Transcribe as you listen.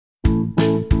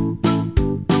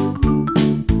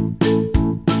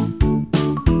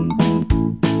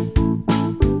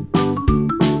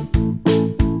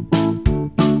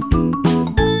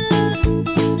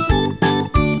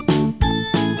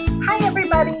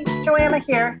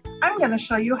Here, I'm going to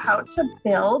show you how to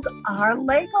build our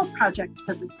Lego project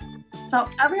for this week. So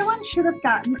everyone should have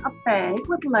gotten a bag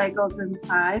with Legos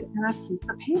inside and a piece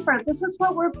of paper. This is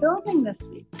what we're building this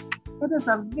week. It is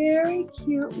a very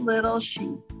cute little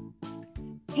sheep.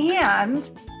 And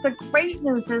the great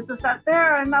news is that there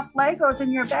are enough Legos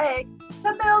in your bag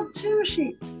to build 2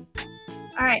 sheep.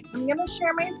 All right, I'm going to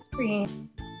share my screen.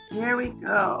 Here we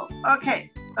go.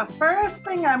 Okay, the first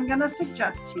thing I'm going to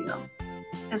suggest to you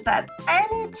is that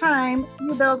anytime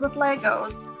you build with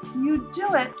Legos, you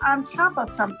do it on top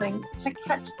of something to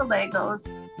catch the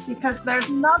Legos, because there's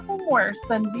nothing worse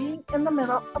than being in the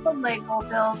middle of a Lego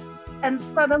build and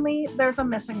suddenly there's a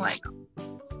missing Lego.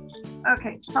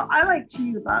 Okay, so I like to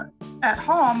use at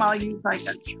home, I'll use like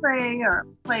a tray or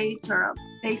a plate or a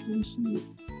baking sheet.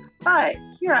 But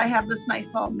here I have this nice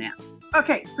little mat.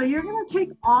 Okay, so you're gonna take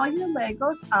all your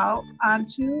Legos out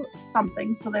onto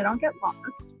something so they don't get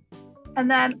lost. And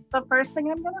then the first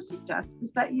thing I'm going to suggest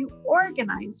is that you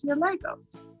organize your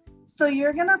Legos. So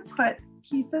you're going to put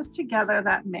pieces together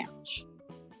that match.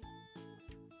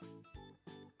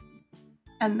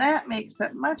 And that makes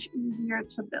it much easier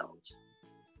to build.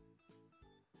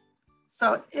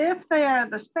 So if they are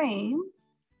the same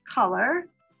color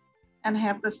and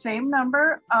have the same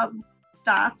number of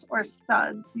dots or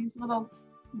studs, these little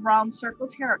round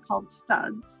circles here are called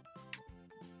studs.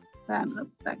 Then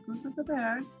that goes over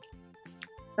there.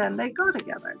 Then they go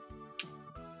together.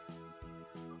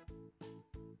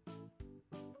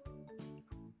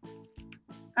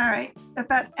 All right, if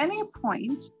at any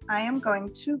point I am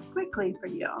going too quickly for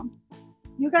you,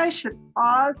 you guys should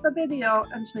pause the video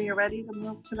until you're ready to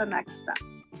move to the next step.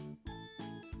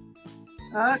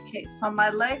 Okay, so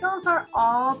my Legos are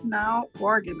all now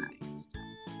organized.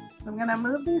 So I'm gonna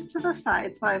move these to the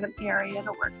side so I have an area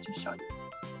to work to show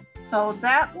you. So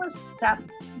that was step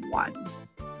 1.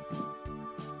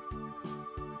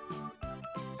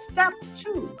 Step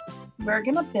 2, we're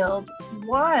going to build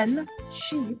 1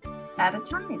 sheep at a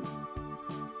time.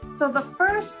 So the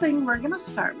first thing we're going to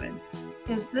start with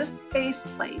is this base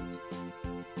plate.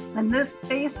 And this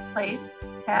base plate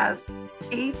has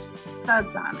 8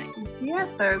 studs on it. You see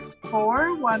it? There's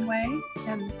 4 one way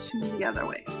and 2 the other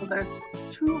way. So there's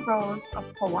 2 rows of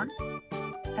 4,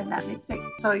 and that makes 8.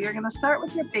 So you're going to start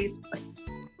with your base plate.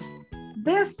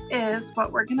 This is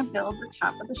what we're going to build the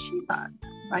top of the sheep on,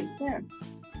 right there.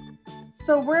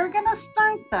 So we're going to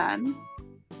start then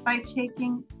by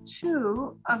taking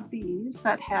 2 of these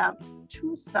that have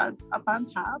 2 studs up on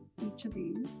top, each of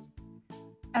these,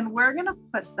 and we're going to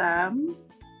put them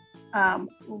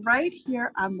right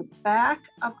here on the back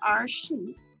of our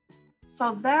sheep.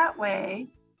 So that way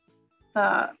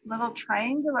the little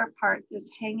triangular part is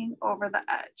hanging over the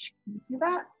edge. Can you see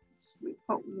that? So we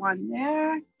put 1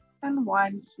 there and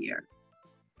 1 here.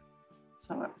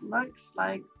 So it looks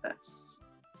like this.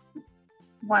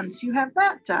 Once you have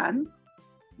that done,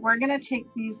 we're going to take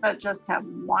these that just have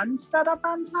 1 stud up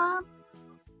on top,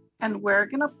 and we're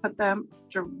going to put them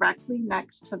directly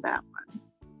next to that one.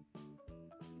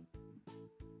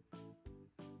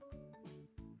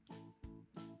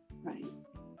 Right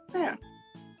there.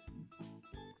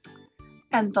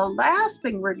 And the last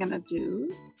thing we're going to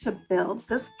do to build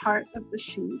this part of the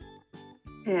sheep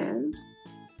is,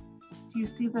 do you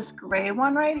see this gray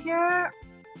one right here?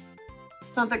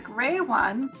 So the gray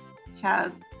one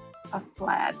has a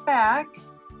flat back,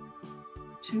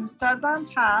 2 studs on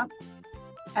top,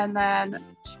 and then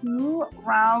 2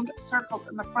 round circles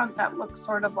in the front that look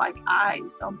sort of like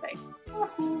eyes, don't they?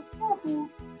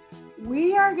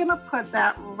 We are going to put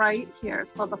that right here.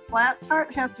 So the flat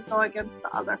part has to go against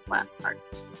the other flat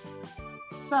part.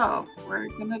 So we're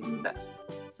going to do this.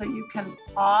 So you can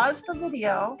pause the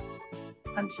video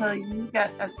until you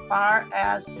get as far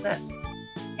as this.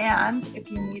 And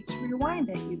if you need to rewind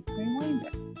it, you can rewind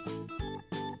it.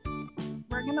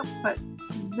 We're going to put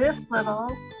this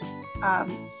little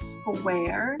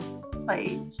square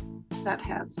plate that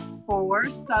has 4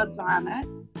 studs on it.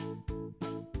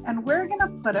 And we're going to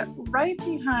put it right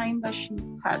behind the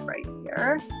sheep's head right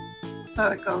here. So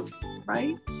it goes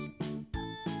right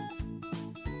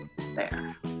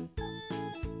there.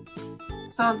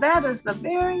 So that is the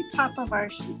very top of our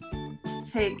sheep.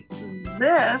 Take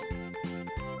this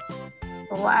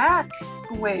black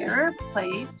square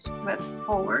plate with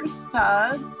 4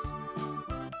 studs,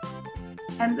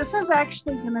 and this is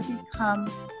actually going to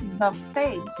become the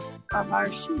face of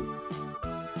our sheep.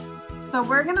 So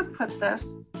we're going to put this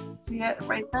See it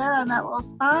right there on that little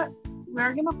spot?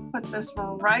 We're gonna put this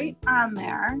right on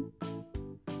there.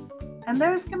 And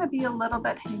there's gonna be a little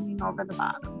bit hanging over the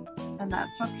bottom, and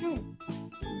that's okay.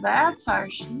 That's our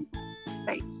sheep's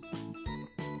face.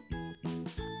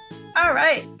 All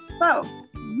right, so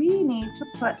we need to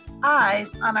put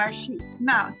eyes on our sheep.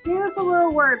 Now, here's a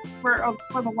little word for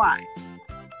the wise.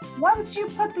 Once you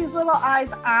put these little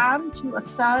eyes on to a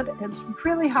stud, it's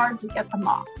really hard to get them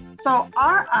off. So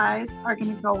our eyes are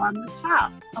going to go on the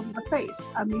top of the face,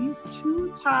 on these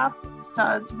two top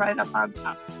studs right up on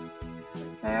top.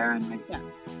 Right there and right there.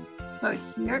 So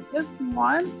here is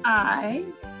one eye.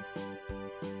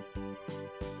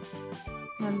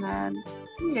 And then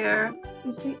here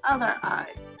is the other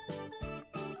eye.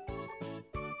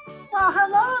 Well,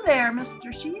 hello there,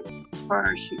 Mr. Sheep. It's for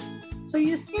our sheep. So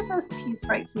you see this piece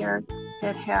right here,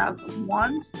 it has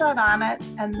one stud on it,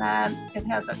 and then it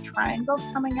has a triangle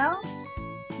coming out.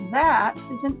 That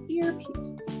is an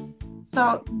earpiece.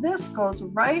 So this goes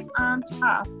right on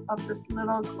top of this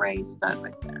little gray stud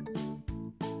right there.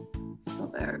 So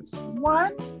there's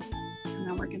one, and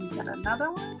then we're going to get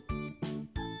another one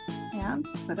and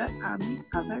put it on the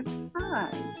other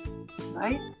side,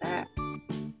 right there.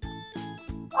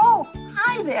 Oh,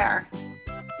 hi there.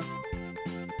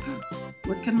 It's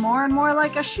looking more and more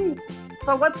like a sheep.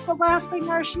 So what's the last thing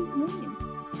our sheep needs?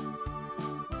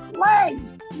 Legs.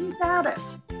 You got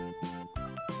it.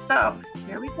 So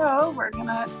here we go. We're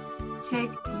gonna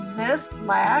take this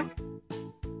black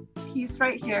piece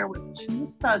right here with two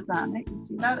studs on it. You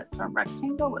see that? It's a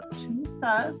rectangle with two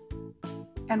studs.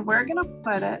 And we're gonna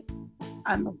put it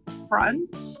on the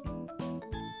front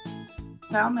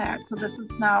down there. So this is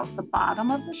now the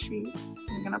bottom of the sheep.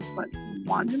 You're gonna put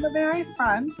one in the very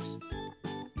front,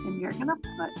 and you're gonna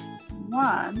put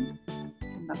one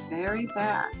in the very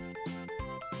back,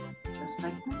 just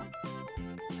like that.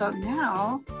 So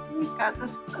now we've got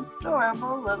this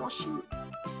adorable little sheep.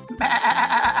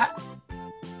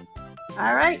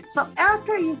 All right, so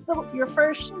after you've built your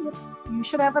first sheep, you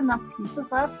should have enough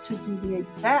pieces left to do the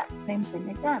exact same thing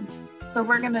again. So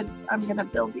I'm gonna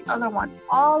build the other one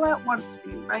all at once for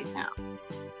you right now.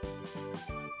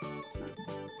 So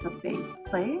the base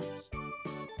plate,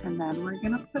 and then we're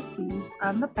gonna put these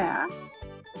on the back,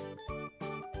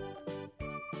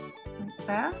 like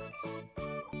that.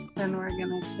 Then we're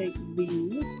gonna take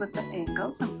these with the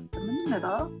angles and put them in the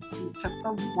middle. These have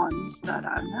the one stud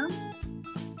on them,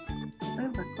 so they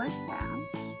look like that.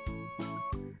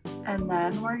 And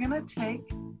then we're gonna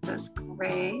take this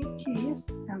gray piece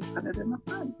and put it in the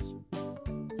front.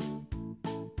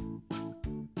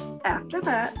 After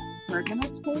that, we're gonna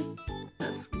take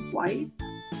this white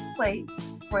plate,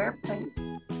 square plate,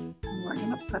 and we're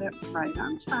gonna put it right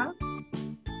on top.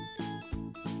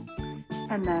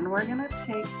 And then we're gonna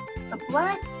take the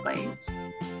black plate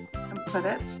and put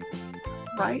it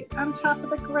right on top of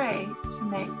the gray to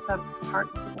make the part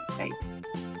for the face.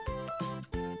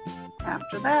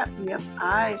 After that, we have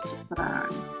eyes to put on.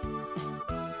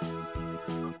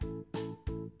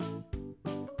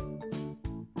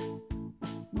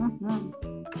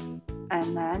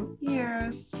 And then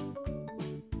ears.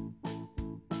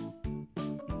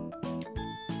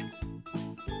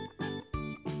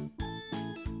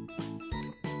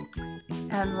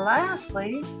 And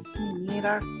lastly, we need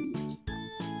our feet.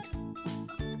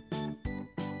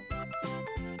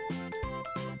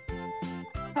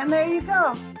 And there you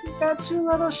go. You've got two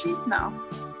little sheep now.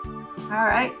 All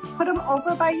right, put them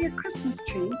over by your Christmas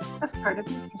tree as part of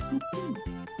your Christmas theme.